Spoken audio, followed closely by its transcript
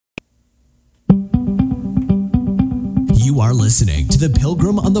are listening to The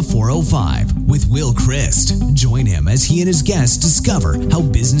Pilgrim on the 405 with Will Christ. Join him as he and his guests discover how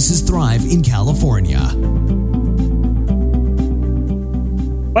businesses thrive in California.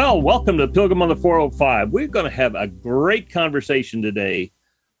 Well, welcome to Pilgrim on the 405. We're going to have a great conversation today.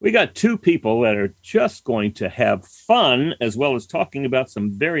 We got two people that are just going to have fun as well as talking about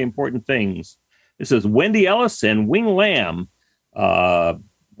some very important things. This is Wendy Ellis and Wing Lam.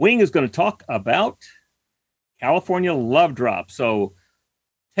 Wing is going to talk about California Love Drop. So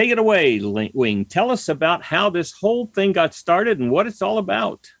take it away, Wing. Tell us about how this whole thing got started and what it's all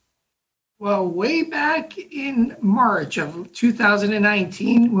about. Well, way back in March of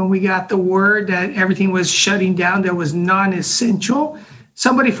 2019, when we got the word that everything was shutting down that was non-essential,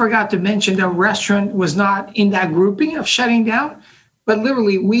 somebody forgot to mention the restaurant was not in that grouping of shutting down. But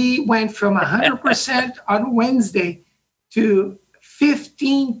literally, we went from 100% on Wednesday to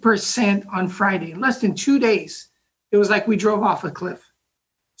 15% on Friday. In less than 2 days, it was like we drove off a cliff.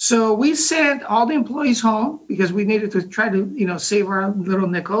 So we sent all the employees home because we needed to try to, save our little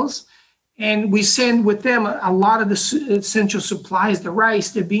nickels. And we sent with them a lot of the essential supplies, the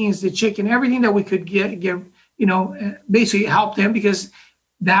rice, the beans, the chicken, everything that we could get, basically help them, because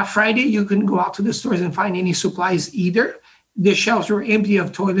that Friday you couldn't go out to the stores and find any supplies either. The shelves were empty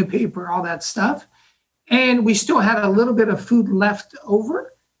of toilet paper, all that stuff. And we still had a little bit of food left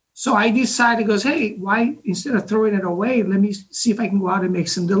over. So I decided, hey, why, instead of throwing it away, let me see if I can go out and make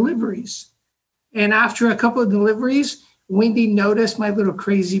some deliveries. And after a couple of deliveries, Wendy noticed my little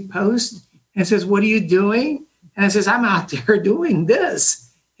crazy post and says, "What are you doing?" And I says, "I'm out there doing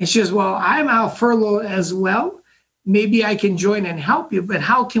this." And she says, "Well, I'm out furlough as well. Maybe I can join and help you, but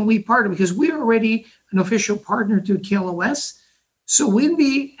how can we partner? Because we're already an official partner to KLOS. So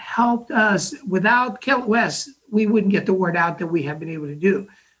Wendy helped us. Without KLOS, we wouldn't get the word out that we have been able to do.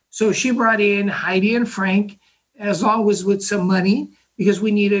 So she brought in Heidi and Frank, as always, with some money, because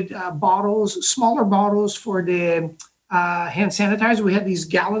we needed bottles, smaller bottles for the hand sanitizer. We had these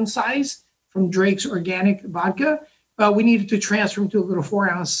gallon size from Drake's Organic Vodka, but we needed to transfer them to little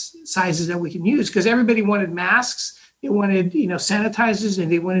 4-ounce sizes that we can use, because everybody wanted masks, they wanted sanitizers,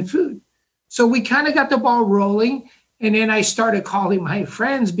 and they wanted food. So we kind of got the ball rolling, and then I started calling my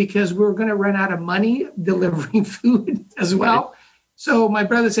friends because we were going to run out of money delivering food as well. So my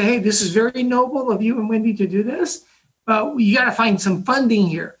brother said, "Hey, this is very noble of you and Wendy to do this, but you got to find some funding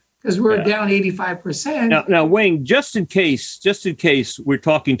here, because we're down 85%. Now, Wayne, just in case we're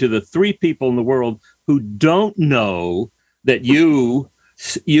talking to the three people in the world who don't know that you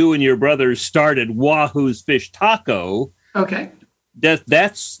and your brothers started Wahoo's Fish Taco. Okay.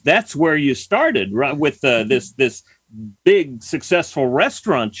 That's where you started, right? With this big successful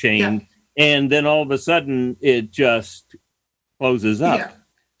restaurant chain, and then all of a sudden it just closes up. Yeah.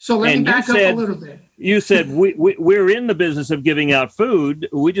 So let me back up a little bit. You said we're in the business of giving out food.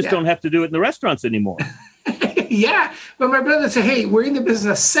 We just don't have to do it in the restaurants anymore. Yeah, but my brother said, "Hey, we're in the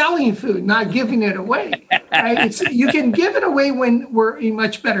business of selling food, not giving it away. Right? You can give it away when we're in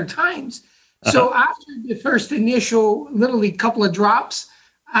much better times." So after the first initial, literally couple of drops,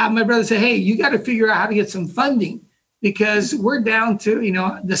 my brother said, "Hey, you got to figure out how to get some funding, because we're down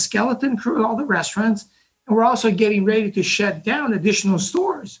to the skeleton crew at all the restaurants, and we're also getting ready to shut down additional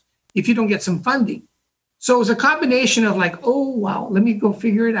stores if you don't get some funding." So it was a combination of like, oh, wow, let me go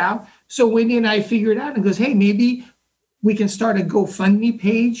figure it out. So Wendy and I figured out and goes, "Hey, maybe we can start a GoFundMe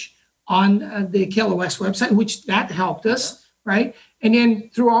page on the KLOS website," which that helped us, right? And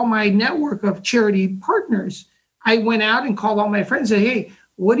then through all my network of charity partners, I went out and called all my friends and said, "Hey,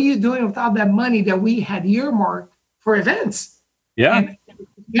 what are you doing with all that money that we had earmarked for events?" Yeah. And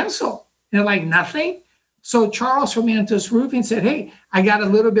cancel. They're like, "Nothing." So Charles from Antos Roofing said, "Hey, I got a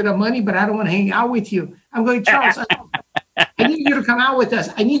little bit of money, but I don't want to hang out with you." I'm going, "Charles, I need you to come out with us.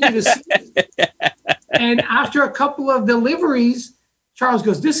 I need you to see this." And after a couple of deliveries, Charles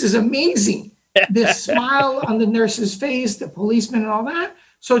goes, "This is amazing." This smile on the nurse's face, the policeman and all that.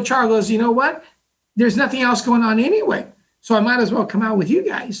 So Charles goes, "You know what? There's nothing else going on anyway, so I might as well come out with you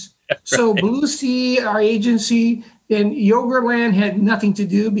guys." Right. So Blue Sea, our agency, then Yogurtland had nothing to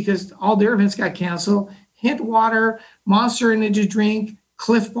do because all their events got canceled. Hint Water, Monster Energy Drink,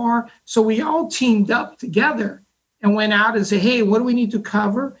 Cliff Bar. So we all teamed up together and went out and said, "Hey, what do we need to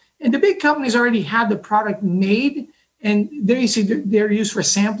cover?" And the big companies already had the product made, and they're used for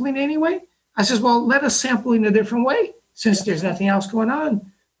sampling anyway. I says, "Well, let us sample in a different way since there's nothing else going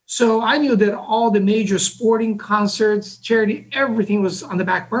on." So I knew that all the major sporting concerts, charity, everything was on the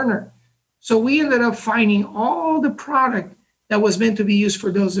back burner. So we ended up finding all the product that was meant to be used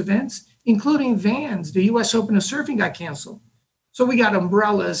for those events, including Vans. The U.S. Open of Surfing got canceled. So we got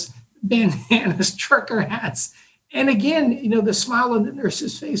umbrellas, bandanas, trucker hats, And again, the smile on the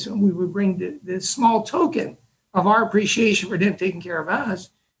nurse's face when we would bring the small token of our appreciation for them taking care of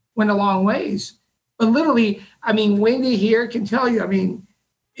us went a long ways. But literally, Wendy here can tell you,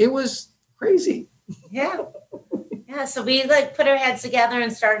 it was crazy. Yeah. Yeah. So we put our heads together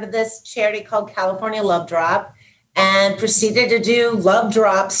and started this charity called California Love Drop and proceeded to do love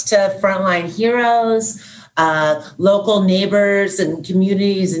drops to frontline heroes, local neighbors and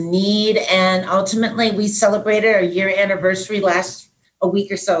communities in need. And ultimately we celebrated our year anniversary a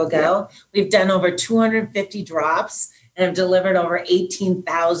week or so ago. We've done over 250 drops and have delivered over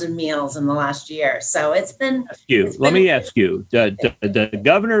 18,000 meals in the last year. So let me ask you, the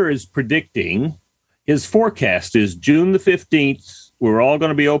governor is predicting, his forecast is June the 15th, we're all going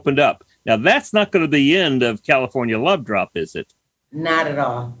to be opened up. Now, that's not going to be the end of California Love Drop, is it? Not at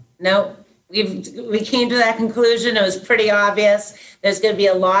all. No, we came to that conclusion. It was pretty obvious. There's going to be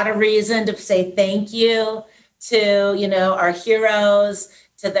a lot of reason to say thank you to, our heroes,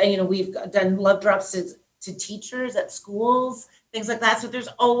 we've done love drops to teachers at schools, things like that. So there's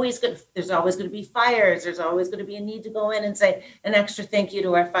always going to be fires. There's always going to be a need to go in and say an extra thank you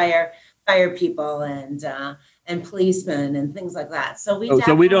to our fire people and policemen and things like that. So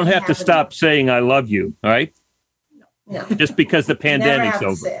we don't have to stop saying I love you, all right? No. Just because the pandemic's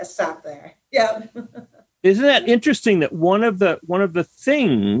over. Stop there. Yeah. Isn't that interesting that one of the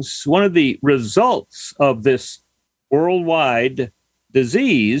results of this worldwide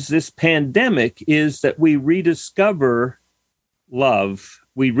disease, this pandemic, is that we rediscover love,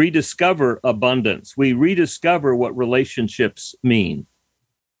 we rediscover abundance, we rediscover what relationships mean.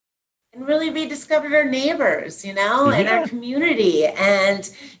 And really rediscovered our neighbors, and our community. And,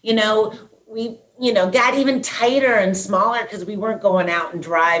 we, got even tighter and smaller because we weren't going out and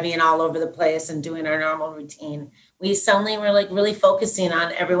driving all over the place and doing our normal routine. We suddenly were really focusing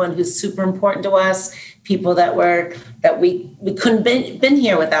on everyone who's super important to us, people that we couldn't been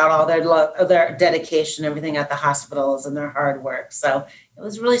here without all their love, their dedication, everything at the hospitals and their hard work. So it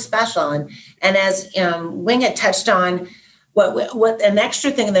was really special. And as Wing had touched on, what an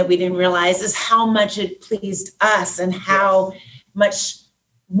extra thing that we didn't realize is how much it pleased us and how much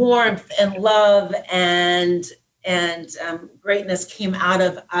warmth and love and greatness came out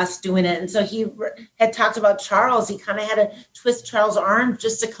of us doing it. And so he had talked about Charles. He kind of had to twist Charles' arm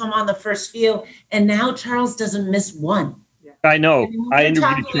just to come on the first few. And now Charles doesn't miss one. I know. I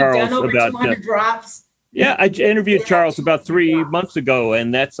interviewed Charles about 200 drops. Yeah, I interviewed Charles about 3 months ago,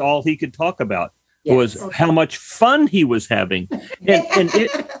 and that's all he could talk about. Yes. Was how much fun he was having. And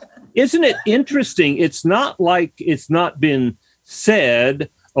isn't it interesting? It's not like it's not been said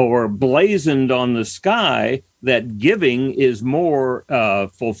or blazoned on the sky that giving is more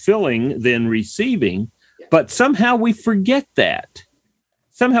fulfilling than receiving, but somehow we forget that.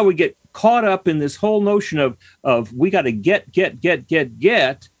 Somehow we get caught up in this whole notion of we got to get,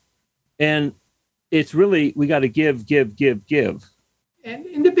 and it's really we got to give.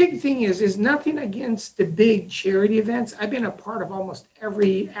 And the big thing is nothing against the big charity events. I've been a part of almost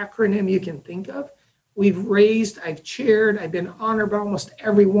every acronym you can think of. We've raised, I've chaired, I've been honored by almost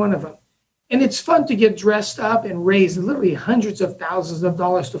every one of them. And it's fun to get dressed up and raise literally hundreds of thousands of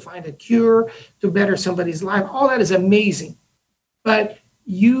dollars to find a cure, to better somebody's life. All that is amazing. But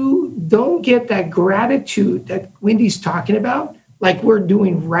you don't get that gratitude that Wendy's talking about like we're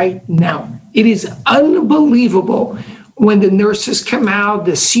doing right now. It is unbelievable when the nurses come out,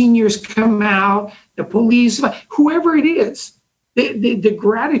 the seniors come out, the police, whoever it is, the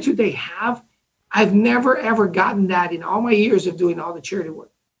gratitude they have. I've never, ever gotten that in all my years of doing all the charity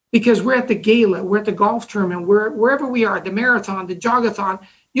work, because we're at the gala, we're at the golf tournament, wherever we are, the marathon, the jogathon,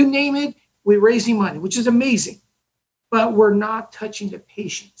 you name it, we're raising money, which is amazing, but we're not touching the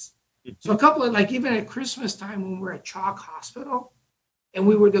patients. So a couple of, even at Christmas time when we're at Chalk Hospital and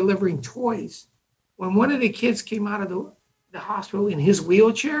we were delivering toys, when one of the kids came out of the hospital in his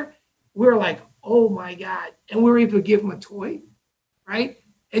wheelchair, we were like, oh my God. And we were able to give him a toy, right?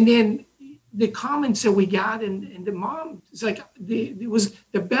 And then the comments that we got, and the mom, it's like, it was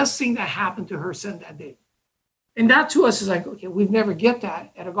the best thing that happened to her son that day. And that to us is like, okay, we'd never get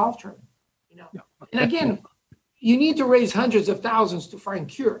that at a golf tournament, And again, you need to raise hundreds of thousands to find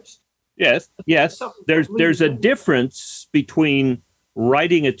cures. Yes. There's a difference between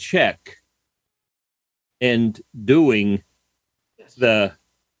writing a check and doing the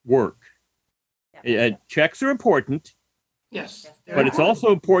work. Checks are important. Yes. But it's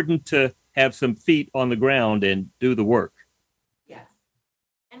also important to have some feet on the ground and do the work. Yes.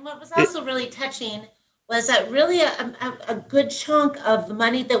 And what was also really touching was that really a good chunk of the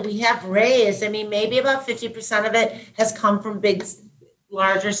money that we have raised, maybe about 50% of it has come from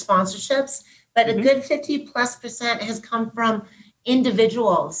larger sponsorships. but a good 50+% has come from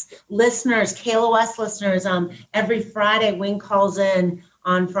individuals, listeners, KLOS listeners. Every Friday, Wing calls in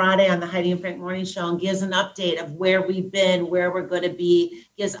on Friday on the Heidi and Frank Morning Show and gives an update of where we've been, where we're going to be,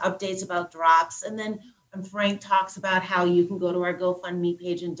 gives updates about drops. And then Frank talks about how you can go to our GoFundMe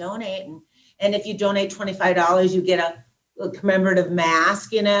page and donate. And if you donate $25, you get a commemorative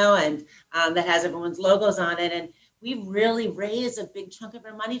mask, and that has everyone's logos on it. And we really raise a big chunk of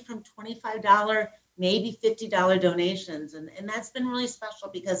our money from $25, maybe $50 donations. And that's been really special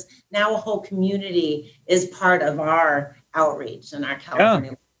because now a whole community is part of our outreach in our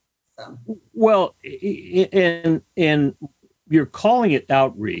California. Yeah. So. Well, and you're calling it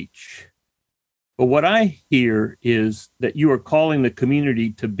outreach, but what I hear is that you are calling the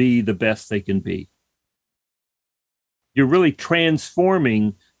community to be the best they can be. You're really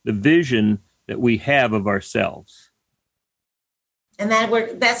transforming the vision that we have of ourselves. And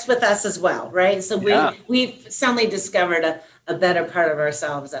that's with us as well, right? So we've suddenly discovered a better part of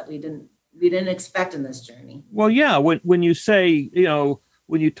ourselves that we didn't expect in this journey. Well, yeah. When you say,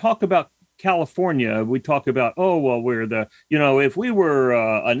 when you talk about California, we talk about, we're if we were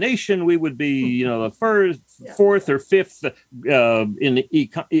a nation, we would be, the first, fourth or fifth in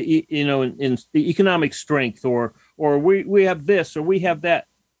the economic strength, or we have this or we have that.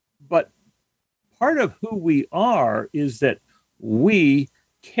 But part of who we are is that we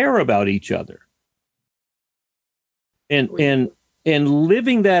care about each other, and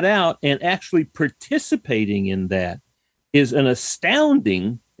living that out and actually participating in that is an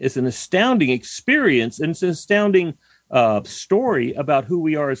astounding experience, and it's an astounding story about who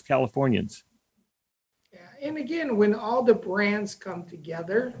we are as Californians. Yeah, and again, when all the brands come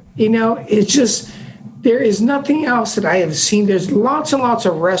together, it's just, there is nothing else that I have seen. There's lots and lots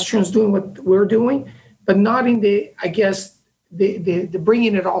of restaurants doing what we're doing, but not in the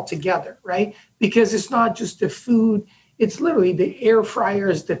bringing it all together, right? Because it's not just the food, it's literally the air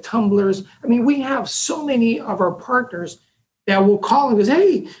fryers, the tumblers. I mean, we have so many of our partners that will call and goes,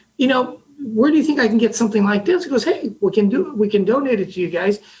 hey, where do you think I can get something like this? He goes, hey, we can donate it to you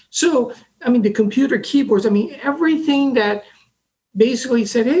guys. So, I mean, the computer keyboards, everything that basically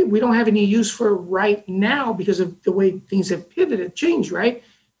said, hey, we don't have any use for right now because of the way things have pivoted, changed, right?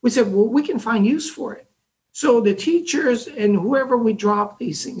 We said, well, we can find use for it. So the teachers and whoever we drop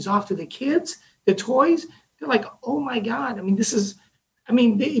these things off to, the kids, the toys, they're like, oh my God. Because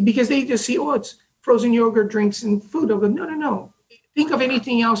they just see, it's frozen yogurt, drinks, and food. I'll go, no. Think of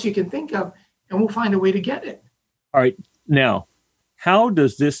anything else you can think of, and we'll find a way to get it. All right. Now, how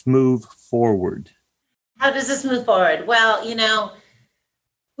does this move forward? Well,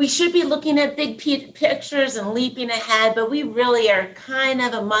 we should be looking at big pictures and leaping ahead, but we really are kind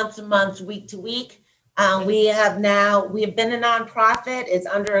of a month to month, week to week. We have been a nonprofit. It's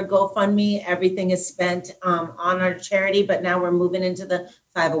under a GoFundMe. Everything is spent on our charity, but now we're moving into the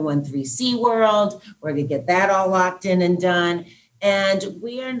 501(c) world. We're going to get that all locked in and done. And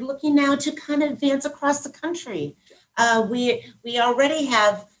we are looking now to kind of advance across the country. We already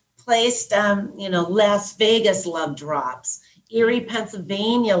have placed, Las Vegas love drops, Erie,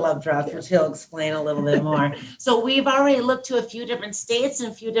 Pennsylvania love drops, which he'll explain a little bit more. So we've already looked to a few different states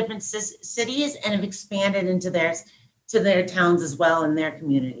and a few different cities and have expanded into their towns as well and their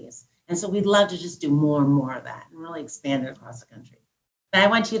communities. And so we'd love to just do more and more of that and really expand it across the country. But I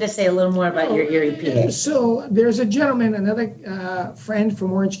want you to say a little more about your Erie PA. So there's a gentleman, another friend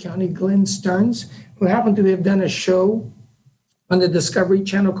from Orange County, Glenn Stearns, who happened to have done a show on the Discovery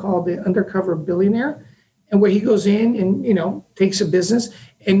Channel called The Undercover Billionaire, and where he goes in and, takes a business.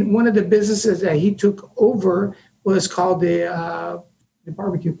 And one of the businesses that he took over was called the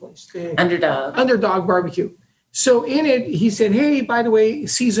barbecue place. The Underdog Barbecue. So in it, he said, hey, by the way,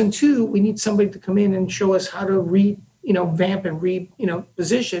 season 2, we need somebody to come in and show us how to vamp and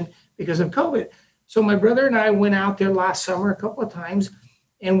position because of COVID. So my brother and I went out there last summer a couple of times,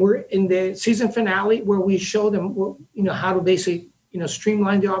 and we're in the season finale where we show them, how to basically,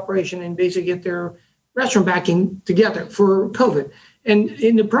 streamline the operation and basically get their restaurant back in together for COVID. And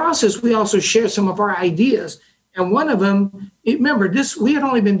in the process, we also share some of our ideas. And one of them, remember we had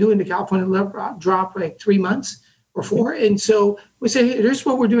only been doing the California Love Drop like 3 months or 4. And so we say, hey, here's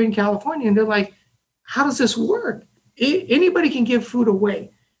what we're doing in California. And they're like, how does this work? Anybody can give food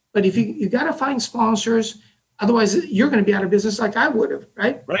away, but if you got to find sponsors, otherwise you're going to be out of business like I would have,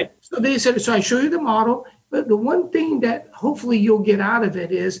 right? Right. So they said, so I show you the model, but the one thing that hopefully you'll get out of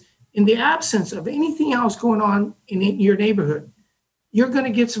it is, in the absence of anything else going on in your neighborhood, you're going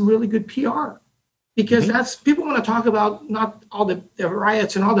to get some really good PR, because that's, people want to talk about not all the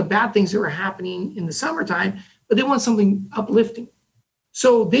riots and all the bad things that were happening in the summertime, but they want something uplifting.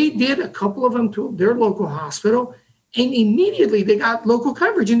 So they did a couple of them to their local hospital, and immediately they got local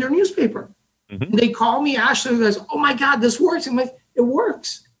coverage in their newspaper. Mm-hmm. They call me, Ashley goes, "Oh my God, this works." I'm like, "It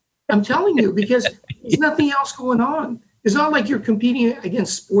works. I'm telling you, because there's nothing else going on. It's not like you're competing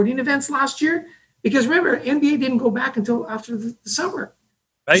against sporting events last year, because remember, NBA didn't go back until after the summer.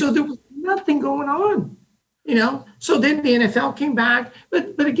 Right. So there was nothing going on, So then the NFL came back,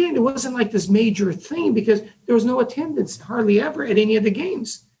 but again, it wasn't like this major thing because there was no attendance hardly ever at any of the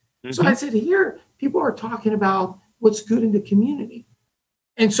games. Mm-hmm. So I said, here, people are talking about what's good in the community.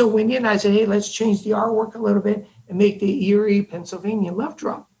 And so when I said, hey, let's change the artwork a little bit and make the Erie, Pennsylvania love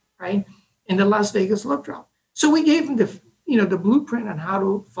drop, right? And the Las Vegas love drop. So we gave them the blueprint on how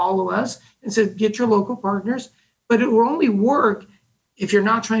to follow us and said, get your local partners, but it will only work if you're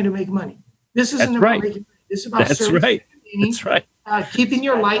not trying to make money. This isn't about making money. This is about That's right. Keeping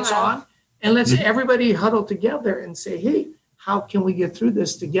your lights on, and let's everybody huddle together and say, hey, how can we get through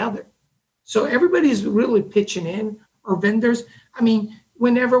this together? So everybody's really pitching in, or vendors. I mean,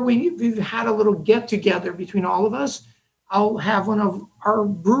 whenever we've had a little get together between all of us, I'll have one of our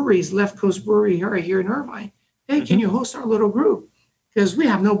breweries, Left Coast Brewery here in Irvine. Hey, can you host our little group? Because we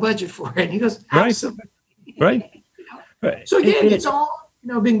have no budget for it. And he goes, absolutely. Right. So again, it's all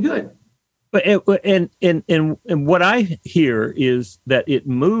been good. But and what I hear is that it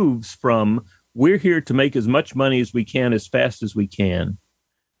moves from we're here to make as much money as we can as fast as we can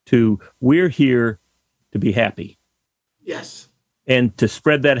to we're here to be happy. Yes. And to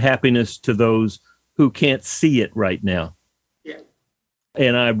spread that happiness to those who can't see it right now. Yeah.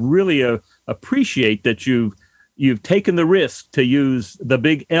 And I really appreciate that you've taken the risk to use the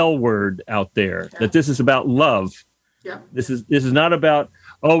big L word out there, that this is about love. Yeah. This is not about,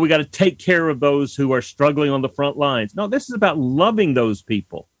 we got to take care of those who are struggling on the front lines. No, this is about loving those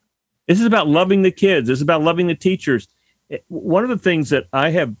people. This is about loving the kids. This is about loving the teachers. One of the things that I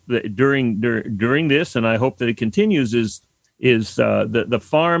have during this, and I hope that it continues, is the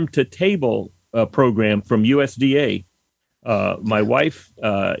farm to table program from USDA. My wife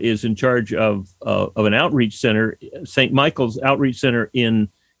is in charge of an outreach center, St. Michael's Outreach Center in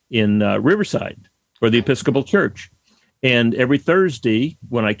Riverside for the Episcopal Church. And every Thursday,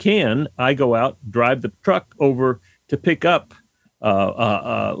 when I can, I go out, drive the truck over to pick up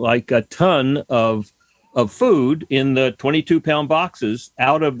like a ton of food in the 22-pound boxes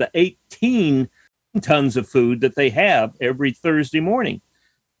out of the 18 tons of food that they have every Thursday morning.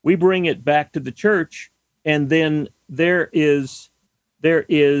 We bring it back to the church, and then there is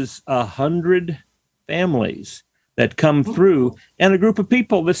 100 families that come through, and a group of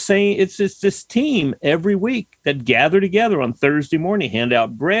people. It's this team every week that gather together on Thursday morning, hand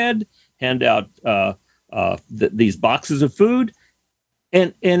out bread, hand out these boxes of food,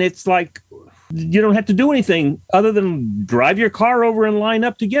 and it's like you don't have to do anything other than drive your car over and line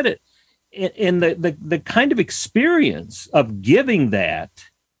up to get it. And the kind of experience of giving that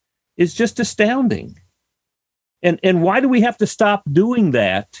is just astounding. And why do we have to stop doing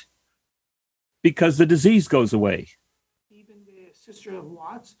that? Because the disease goes away. Even the Sister of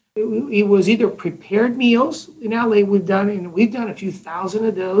Watts, it was either prepared meals in LA. We've done a few thousand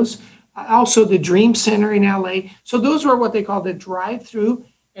of those. Also, the Dream Center in LA. So those were what they call the drive-through,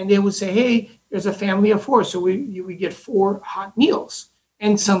 and they would say, "Hey, there's a family of 4, so we get 4 hot meals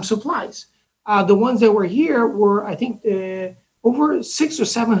and some supplies." The ones that were here were, I think, over 600 or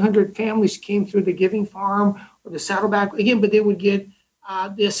 700 families came through the Giving Farm or the Saddleback again, but they would get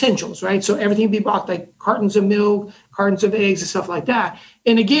the essentials, right? So everything be bought, like cartons of milk, cartons of eggs, and stuff like that.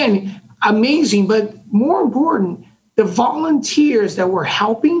 And again, amazing, but more important, the volunteers that were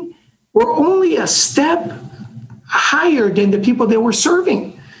helping were only a step higher than the people that were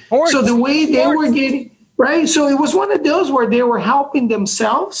serving. So the way they were getting, right? So it was one of those where they were helping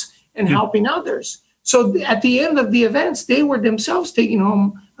themselves and helping others. So at the end of the events, they were themselves taking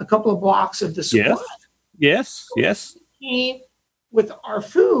home a couple of blocks of the supply. Yes. With our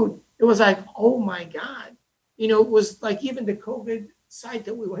food, it was like, oh my God. It was like even the COVID site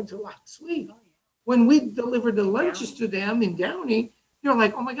that we went to last week. When we delivered the lunches to them in Downey, they're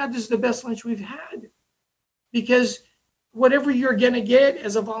like, oh my God, this is the best lunch we've had. Because whatever you're going to get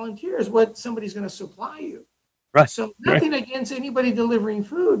as a volunteer is what somebody's going to supply you. Right. So nothing against anybody delivering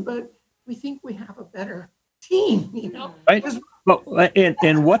food, but we think we have a better team, Right. Well,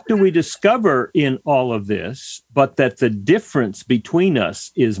 and what do we discover in all of this, but that the difference between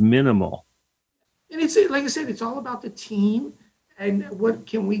us is minimal? And it's, like I said, it's all about the team and what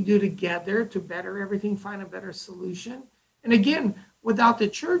can we do together to better everything, find a better solution. And again, without the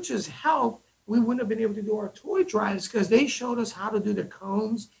church's help, we wouldn't have been able to do our toy drives because they showed us how to do the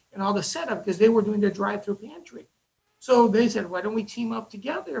cones and all the setup because they were doing their drive-through pantry. So they said, why don't we team up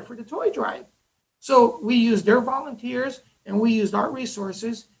together for the toy drive? So we used their volunteers and we used our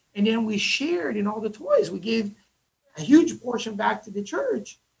resources, and then we shared in all the toys. We gave a huge portion back to the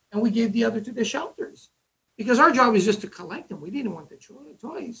church, and we gave the other to the shelters, because our job is just to collect them. We didn't want the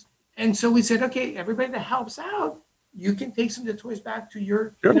toys. And so we said, okay, everybody that helps out, you can take some of the toys back to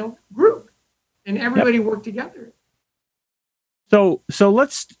your group, and everybody worked together. So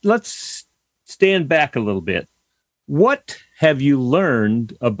let's stand back a little bit. What have you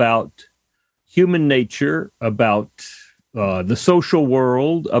learned about human nature, about the social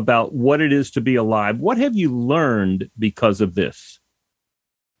world, about what it is to be alive? What have you learned because of this?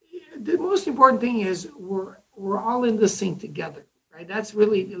 The most important thing is we're all in this thing together, right? That's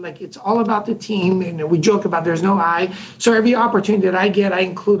really, like, it's all about the team, and we joke about there's no I. So every opportunity that I get, I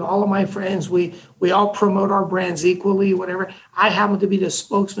include all of my friends. We all promote our brands equally, whatever. I happen to be the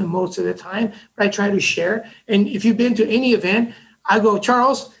spokesman most of the time, but I try to share. And if you've been to any event, I go,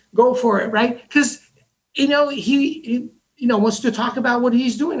 Charles, go for it, right? Because, he wants to talk about what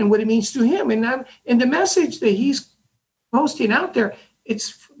he's doing and what it means to him. And the message that he's posting out there,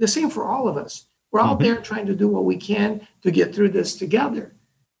 it's the same for all of us. We're all there trying to do what we can to get through this together.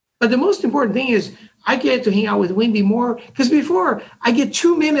 But the most important thing is I get to hang out with Wendy more, because before I get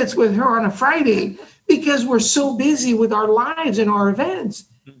 2 minutes with her on a Friday because we're so busy with our lives and our events.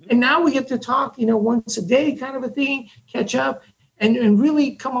 And now we get to talk, once a day kind of a thing, catch up and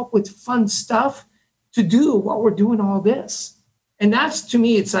really come up with fun stuff to do while we're doing all this. And that's, to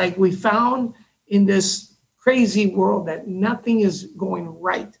me, it's like we found in this crazy world that nothing is going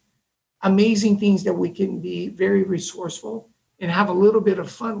right. Amazing things that we can be very resourceful and have a little bit of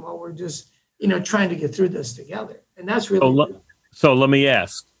fun while we're just, trying to get through this together. And that's really so let me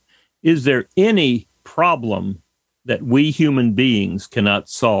ask, is there any problem that we human beings cannot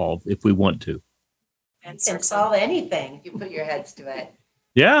solve if we want to? And solve anything if you put your heads to it.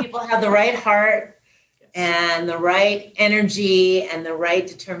 Yeah. People have the right heart and the right energy and the right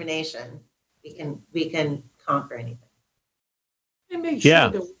determination. We can conquer anything. And make sure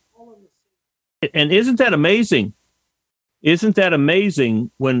that we're all in the same. And isn't that amazing? Isn't that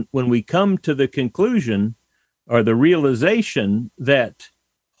amazing when we come to the conclusion or the realization that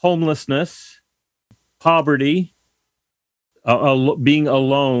homelessness, poverty, being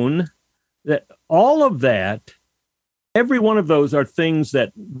alone, that all of that, every one of those are things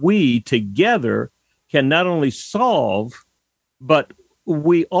that we together can not only solve, but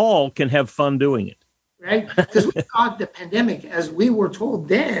we all can have fun doing it. Right? Because we thought the pandemic, as we were told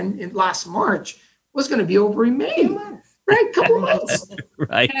then in last March, was going to be over in May. Right? Couple months.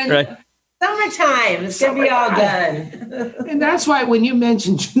 Right. Summertime. It's going to be all done. And that's why when you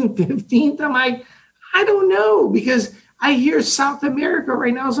mentioned June 15th, I'm like, I don't know, because I hear South America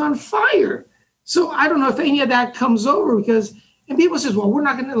right now is on fire. So I don't know if any of that comes over, and people says, well, we're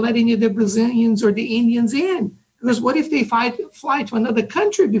not going to let any of the Brazilians or the Indians in, because what if they fly to another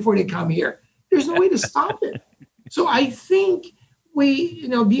country before they come here? There's no way to stop it. So I think we,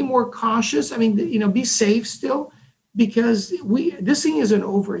 be more cautious. I mean, be safe still, because this thing isn't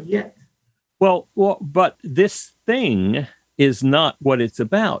over yet. Well, but this thing is not what it's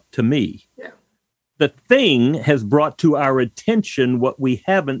about to me. Yeah. The thing has brought to our attention what we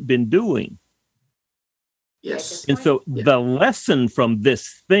haven't been doing. Yes. And so the lesson from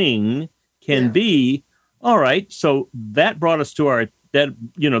this thing can be, all right, so that brought us to our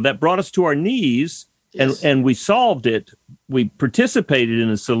knees, Yes. and we solved it. We participated in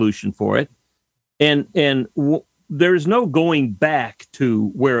a solution for it. And there's no going back to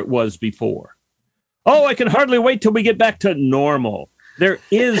where it was before. Oh, I can hardly wait till we get back to normal. There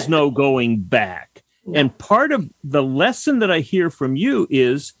is no going back. No. And part of the lesson that I hear from you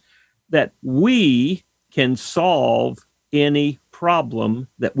is that we can solve any problem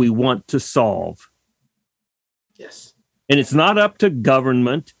that we want to solve. Yes. And it's not up to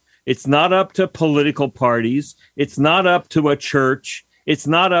government. It's not up to political parties. It's not up to a church. It's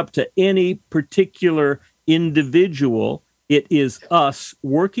not up to any particular individual. It is us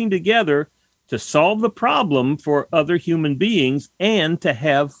working together to solve the problem for other human beings and to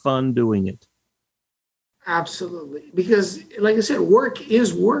have fun doing it. Absolutely. Because, like I said, work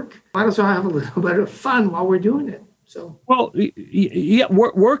is work. Might as well have a little bit of fun while we're doing it. So, well, yeah,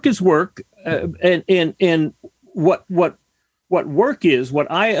 work is work, and what work is,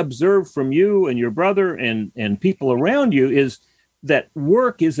 what I observe from you and your brother and people around you is that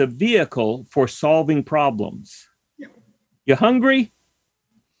work is a vehicle for solving problems. Yeah. You hungry?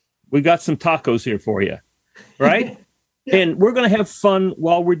 We got some tacos here for you, right? Yeah. And we're going to have fun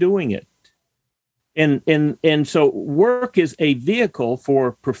while we're doing it. And so work is a vehicle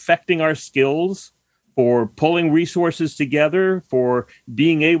for perfecting our skills, for pulling resources together, for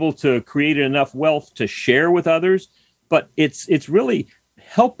being able to create enough wealth to share with others. But it's really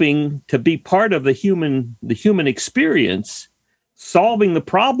helping to be part of the human experience, solving the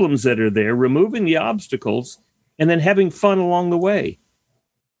problems that are there, removing the obstacles, and then having fun along the way.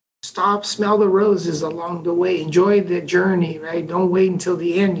 Stop, smell the roses along the way. Enjoy the journey, right? Don't wait until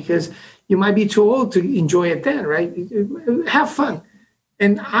the end because you might be too old to enjoy it then, right? Have fun.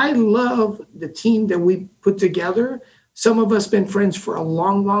 And I love the team that we put together. Some of us been friends for a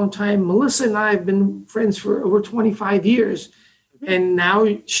long, long time. Melissa and I have been friends for over 25 years. And now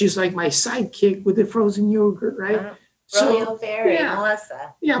she's like my sidekick with the frozen yogurt, right? Romeo Ferry,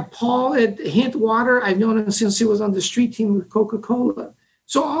 Melissa. Yeah, Paul at Hint Water. I've known him since he was on the street team with Coca-Cola.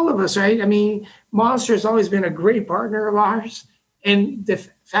 So all of us, right? I mean, Monster has always been a great partner of ours. And the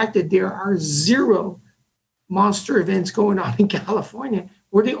fact that there are 0 Monster events going on in California,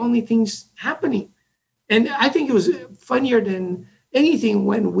 we're the only things happening. And I think it was funnier than anything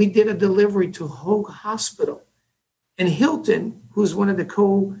when we did a delivery to Hoag Hospital. And Hilton, who's one of the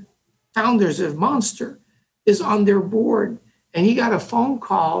co-founders of Monster, is on their board. And he got a phone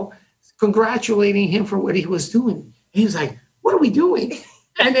call congratulating him for what he was doing. And he was like, what are we doing?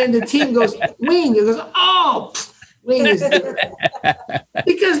 And then the team goes, Wing. It goes, oh, Wing is there.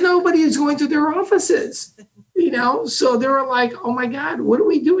 Because nobody is going to their offices, So they were like, oh, my God, what are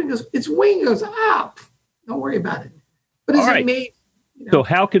we doing? He goes, it's Wing. He goes, don't worry about it. But is it made? So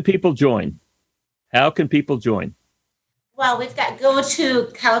how can people join? Well, go to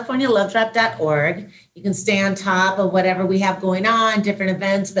CaliforniaLoveDrop.org. You can stay on top of whatever we have going on, different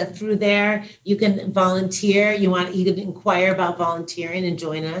events, but through there, you can volunteer. You can inquire about volunteering and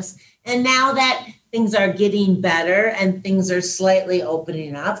join us. And now that things are getting better and things are slightly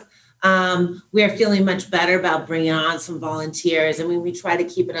opening up, we are feeling much better about bringing on some volunteers. I mean, we try to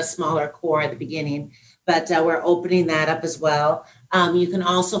keep it a smaller core at the beginning, but we're opening that up as well. You can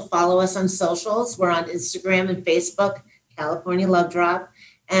also follow us on socials. We're on Instagram and Facebook, California Love Drop.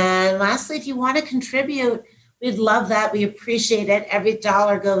 And lastly, if you want to contribute, we'd love that. We appreciate it. Every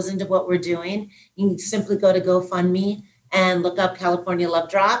dollar goes into what we're doing. You can simply go to GoFundMe and look up California Love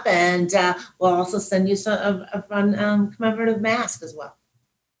Drop, and we'll also send you a fun commemorative mask as well.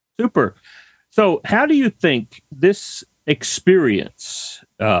 Super. So how do you think this experience,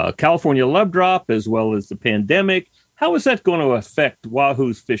 California Love Drop, as well as the pandemic, how is that going to affect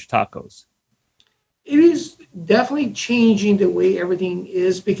Wahoo's Fish Tacos? It is definitely changing the way everything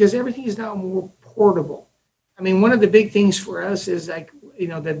is because everything is now more portable. I mean, one of the big things for us is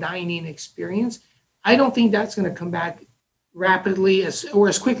the dining experience. I don't think that's going to come back rapidly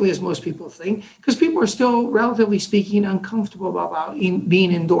as quickly as most people think because people are still, relatively speaking, uncomfortable about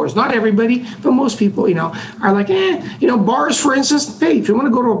being indoors. Not everybody, but most people, are like, bars, for instance. Hey, if you want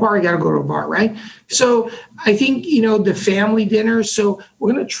to go to a bar, you got to go to a bar, right? So I think, the family dinner. So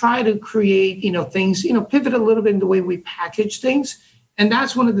we're going to try to create, things, pivot a little bit in the way we package things. And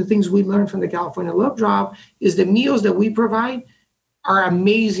that's one of the things we learned from the California Love Drop is the meals that we provide are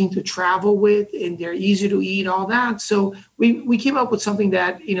amazing to travel with and they're easy to eat, all that. So we came up with something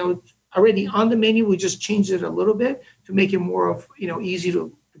that, already on the menu, we just changed it a little bit to make it more of, easy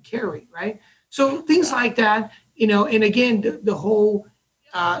to carry, right? So things like that, and again, the whole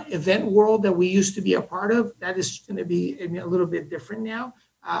event world that we used to be a part of, that is going to be a little bit different now.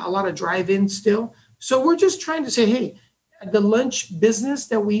 A lot of drive-ins still. So we're just trying to say, hey, the lunch business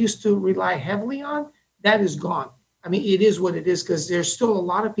that we used to rely heavily on, that is gone. I mean, it is what it is because there's still a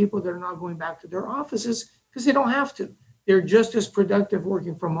lot of people that are not going back to their offices because they don't have to. They're just as productive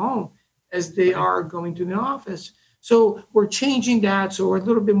working from home as they are going to the office. So we're changing that. So we're a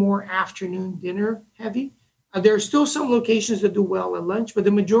little bit more afternoon dinner heavy. There are still some locations that do well at lunch, but the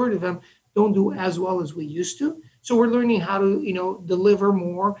majority of them don't do as well as we used to. So we're learning how to, deliver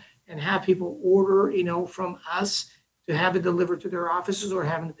more and have people order, from us to have it delivered to their offices or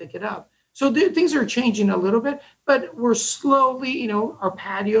having to pick it up. So things are changing a little bit, but we're slowly, our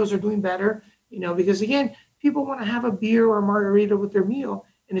patios are doing better, because again, people want to have a beer or a margarita with their meal,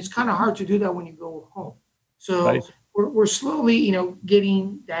 and it's kind of hard to do that when you go home. So right. we're slowly,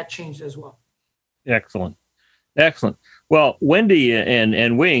 getting that changed as well. Excellent. Well, Wendy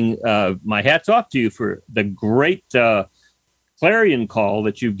and Wing, my hat's off to you for the great clarion call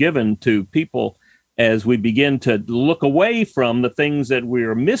that you've given to people as we begin to look away from the things that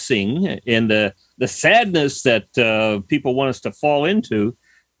we're missing and the sadness that people want us to fall into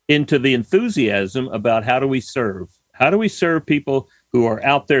the enthusiasm about how do we serve people who are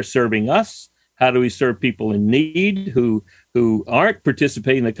out there serving us? How do we serve people in need who aren't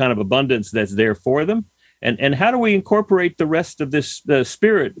participating in the kind of abundance that's there for them? And how do we incorporate the rest of this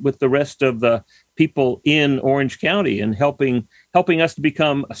spirit with the rest of the people in Orange County and helping us to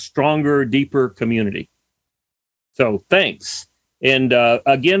become a stronger, deeper community. So thanks. And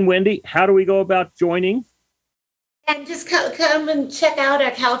again, Wendy, how do we go about joining? And just come and check out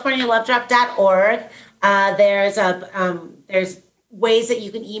at CaliforniaLoveDrop.org. There's ways that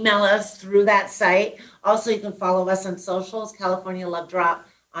you can email us through that site. Also, you can follow us on socials, California Love Drop,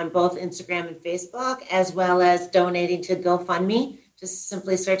 on both Instagram and Facebook, as well as donating to GoFundMe. Just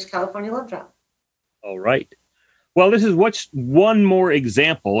simply search California Love Drop. All right. Well, this is one more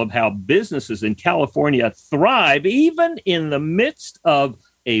example of how businesses in California thrive, even in the midst of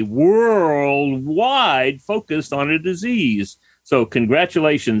a worldwide focus on a disease. So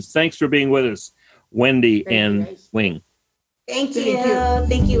congratulations. Thanks for being with us, Wendy and Wing. Thank you.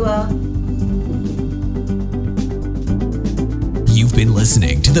 Thank you all. You've been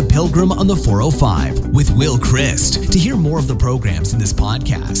listening to The Pilgrim on the 405 with Will Christ. To hear more of the programs in this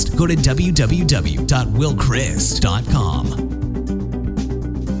podcast, go to www.willchrist.com.